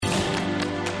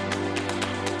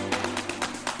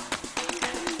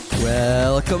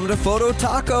Welcome to Photo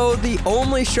Taco, the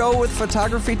only show with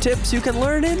photography tips you can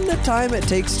learn in the time it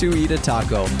takes to eat a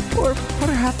taco, or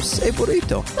perhaps a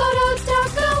burrito. Photo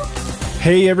Taco!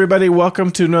 Hey everybody, welcome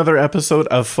to another episode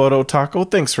of Photo Taco.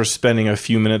 Thanks for spending a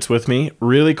few minutes with me.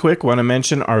 Really quick, want to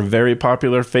mention our very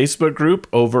popular Facebook group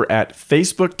over at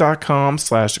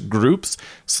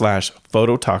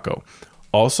facebook.com/groups/Photo Taco.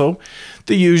 Also,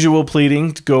 the usual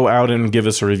pleading to go out and give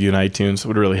us a review in iTunes. It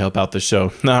would really help out the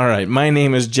show. All right, my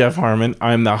name is Jeff Harmon.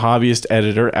 I'm the hobbyist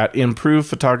editor at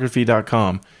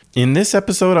improvephotography.com. In this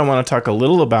episode, I want to talk a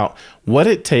little about what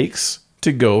it takes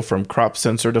to go from crop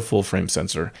sensor to full frame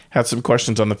sensor. Had some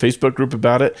questions on the Facebook group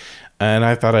about it, and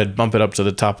I thought I'd bump it up to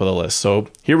the top of the list. So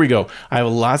here we go. I have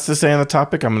lots to say on the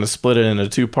topic. I'm going to split it into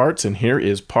two parts, and here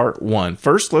is part one.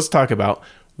 First, let's talk about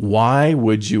why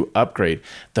would you upgrade?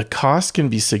 The cost can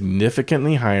be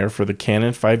significantly higher for the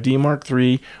Canon 5D Mark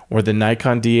III or the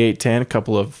Nikon D810, a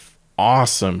couple of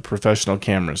awesome professional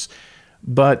cameras.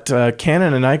 But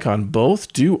Canon and Nikon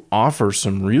both do offer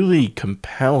some really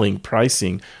compelling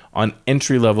pricing on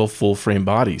entry-level full-frame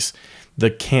bodies.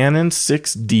 The Canon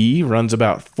 6D runs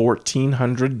about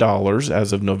 $1,400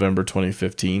 as of November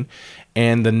 2015,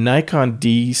 and the Nikon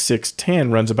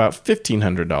D610 runs about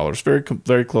 $1,500,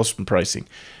 very close in pricing.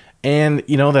 And,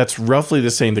 you know, that's roughly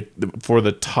the same for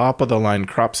the top-of-the-line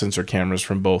crop sensor cameras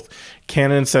from both.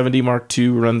 Canon 7D Mark II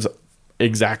runs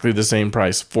exactly the same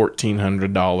price,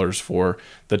 $1,400 for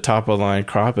the top-of-the-line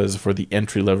crop as for the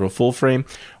entry-level full-frame,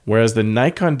 whereas the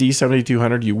Nikon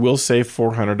D7200, you will save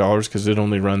 $400 because it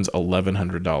only runs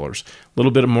 $1,100. A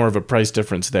little bit more of a price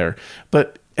difference there.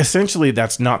 But essentially,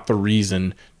 that's not the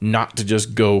reason not to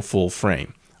just go full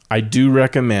frame. I do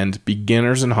recommend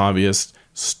beginners and hobbyists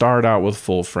start out with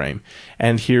full frame.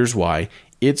 And here's why.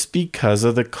 It's because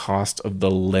of the cost of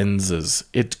the lenses.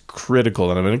 It's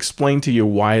critical, and I'm going to explain to you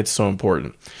why it's so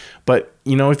important. But,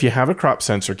 you know, if you have a crop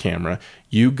sensor camera,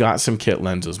 you got some kit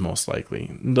lenses most likely.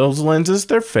 Those lenses,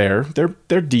 they're fair,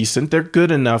 they're decent, they're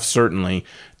good enough certainly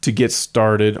to get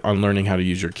started on learning how to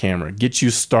use your camera. Get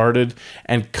you started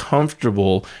and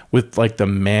comfortable with like the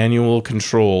manual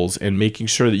controls and making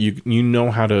sure that you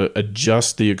know how to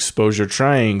adjust the exposure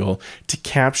triangle to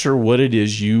capture what it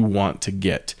is you want to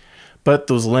get. But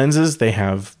those lenses, they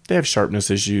have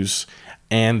sharpness issues,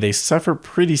 and they suffer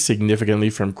pretty significantly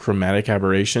from chromatic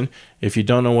aberration. If you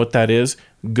don't know what that is,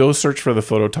 go search for the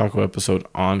Photo Taco episode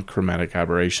on chromatic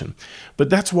aberration.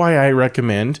 But that's why I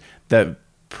recommend that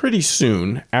pretty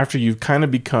soon, after you've kind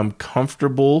of become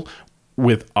comfortable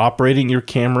with operating your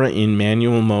camera in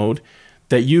manual mode,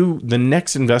 that the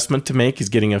next investment to make is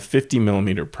getting a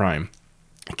 50mm prime.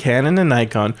 Canon and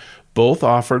Nikon both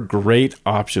offer great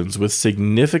options with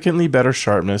significantly better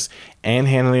sharpness and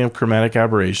handling of chromatic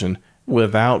aberration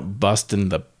without busting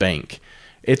the bank.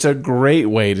 It's a great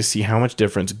way to see how much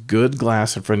difference good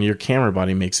glass in front of your camera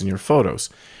body makes in your photos.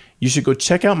 You should go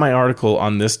check out my article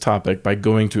on this topic by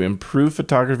going to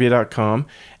improvephotography.com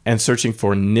and searching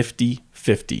for Nifty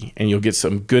 50, and you'll get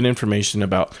some good information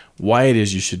about why it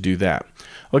is you should do that.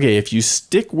 Okay, if you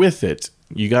stick with it,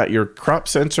 you got your crop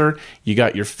sensor, you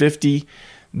got your 50,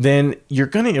 then you're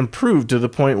going to improve to the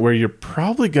point where you're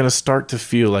probably going to start to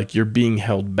feel like you're being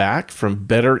held back from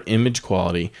better image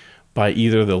quality by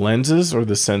either the lenses or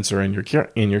the sensor in your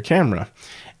camera.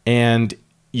 And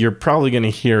you're probably going to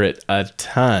hear it a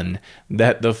ton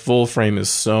that the full frame is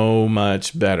so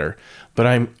much better.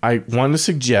 But I want to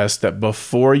suggest that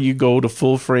before you go to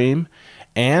full frame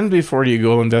and before you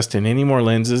go invest in any more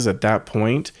lenses at that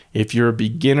point, if you're a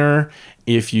beginner,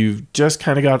 if you've just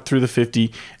kind of got through the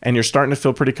 50 and you're starting to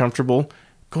feel pretty comfortable,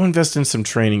 go invest in some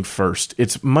training first.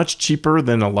 It's much cheaper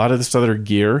than a lot of this other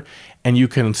gear, and you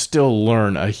can still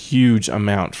learn a huge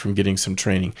amount from getting some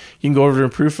training. You can go over to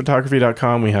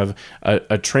improvephotography.com. We have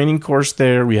a training course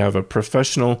there. We have a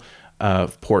professional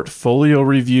portfolio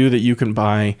review that you can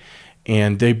buy.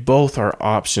 And they both are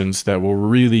options that will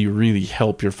really, really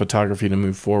help your photography to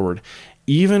move forward.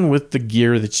 Even with the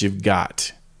gear that you've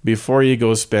got, before you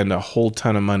go spend a whole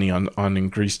ton of money on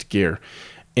increased gear.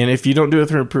 And if you don't do it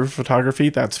through Improved Photography,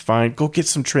 that's fine. Go get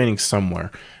some training somewhere.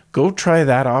 Go try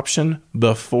that option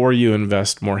before you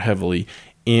invest more heavily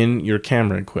in your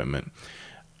camera equipment.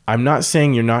 I'm not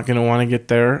saying you're not going to want to get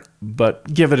there,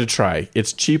 but give it a try.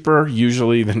 It's cheaper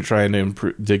usually than trying to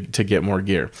improve to get more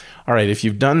gear. All right, if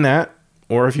you've done that,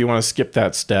 or if you want to skip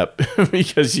that step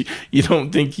because you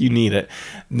don't think you need it,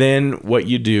 then what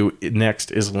you do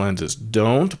next is lenses.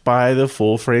 Don't buy the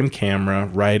full frame camera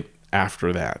right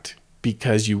after that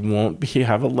because you won't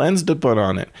have a lens to put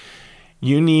on it.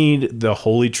 You need the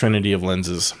holy trinity of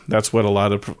lenses. That's what a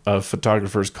lot of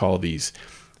photographers call these.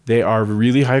 They are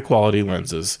really high quality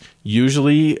lenses,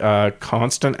 usually a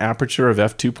constant aperture of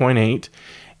f2.8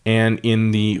 and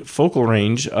in the focal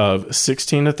range of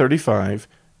 16 to 35,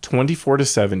 24 to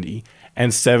 70,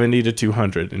 and 70 to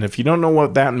 200. And if you don't know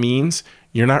what that means,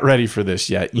 you're not ready for this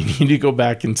yet. You need to go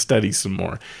back and study some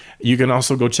more. You can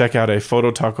also go check out a Photo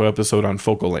Taco episode on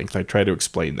focal length. I try to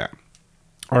explain that.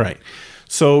 All right.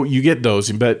 So you get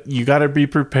those, but you got to be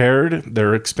prepared.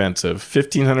 They're expensive.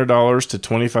 $1,500 to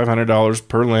 $2,500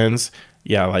 per lens.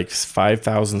 Yeah, like $5,000,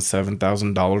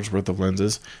 $7,000 worth of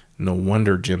lenses. No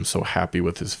wonder Jim's so happy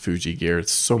with his Fuji gear.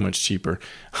 It's so much cheaper.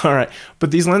 All right.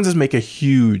 But these lenses make a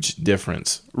huge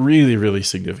difference. Really, really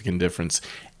significant difference.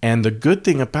 And the good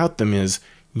thing about them is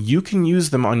you can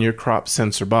use them on your crop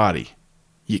sensor body.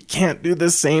 You can't do the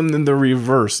same in the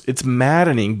reverse. It's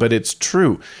maddening, but it's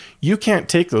true. You can't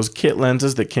take those kit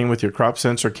lenses that came with your crop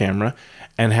sensor camera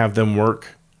and have them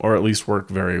work, or at least work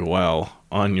very well,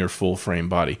 on your full frame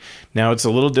body. Now, it's a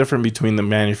little different between the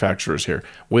manufacturers here.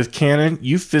 With Canon,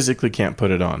 you physically can't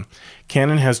put it on.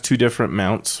 Canon has two different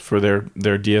mounts for their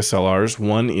DSLRs.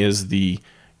 One is the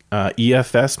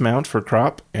EFS mount for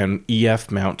crop and EF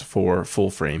mount for full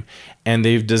frame. And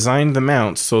they've designed the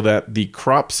mounts so that the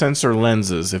crop sensor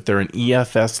lenses, if they're an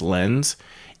EFS lens,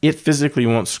 it physically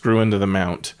won't screw into the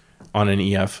mount on an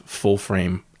EF full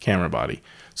frame camera body.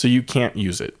 So you can't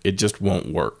use it. It just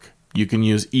won't work. You can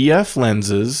use EF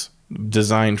lenses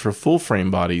designed for full frame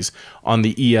bodies on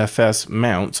the EFS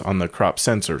mounts on the crop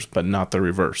sensors, but not the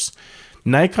reverse.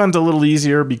 Nikon's a little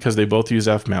easier because they both use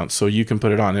F mounts, so you can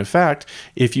put it on. In fact,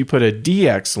 if you put a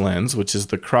DX lens, which is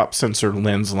the crop sensor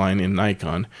lens line in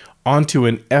Nikon, onto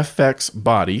an FX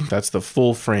body, that's the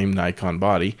full frame Nikon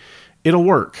body, it'll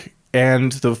work.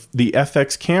 And the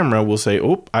FX camera will say,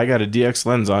 oh, I got a DX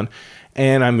lens on,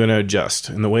 and I'm going to adjust.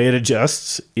 And the way it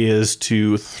adjusts is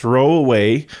to throw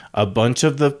away a bunch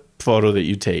of the photo that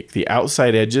you take. The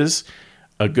outside edges,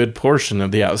 a good portion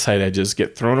of the outside edges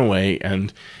get thrown away,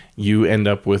 and you end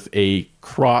up with a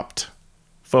cropped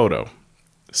photo.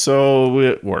 So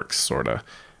it works, sort of.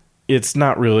 It's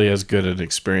not really as good an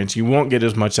experience. You won't get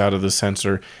as much out of the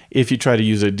sensor if you try to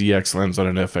use a DX lens on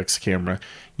an FX camera.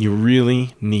 You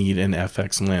really need an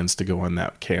FX lens to go on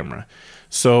that camera.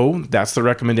 So that's the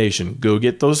recommendation. Go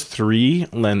get those 3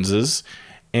 lenses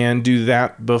and do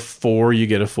that before you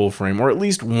get a full frame, or at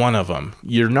least one of them.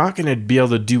 You're not going to be able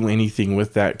to do anything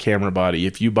with that camera body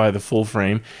if you buy the full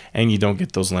frame and you don't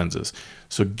get those lenses.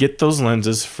 So get those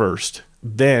lenses first.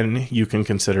 Then you can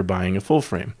consider buying a full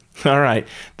frame. All right,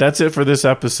 that's it for this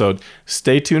episode.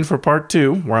 Stay tuned for part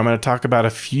 2, where I'm going to talk about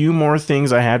a few more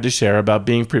things I have to share about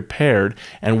being prepared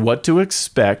and what to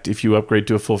expect if you upgrade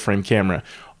to a full frame camera.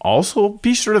 Also,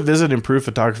 be sure to visit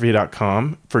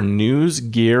improvephotography.com for news,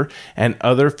 gear, and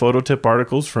other photo tip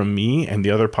articles from me and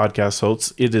the other podcast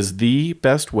hosts. It is the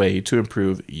best way to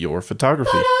improve your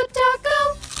photography.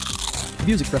 The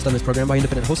views expressed on this program by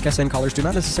independent host guests and callers do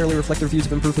not necessarily reflect the views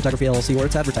of Improved Photography LLC or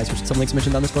its advertisers. Some links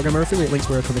mentioned on this program are affiliate links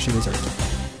where a commission reserved.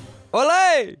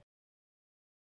 Olé!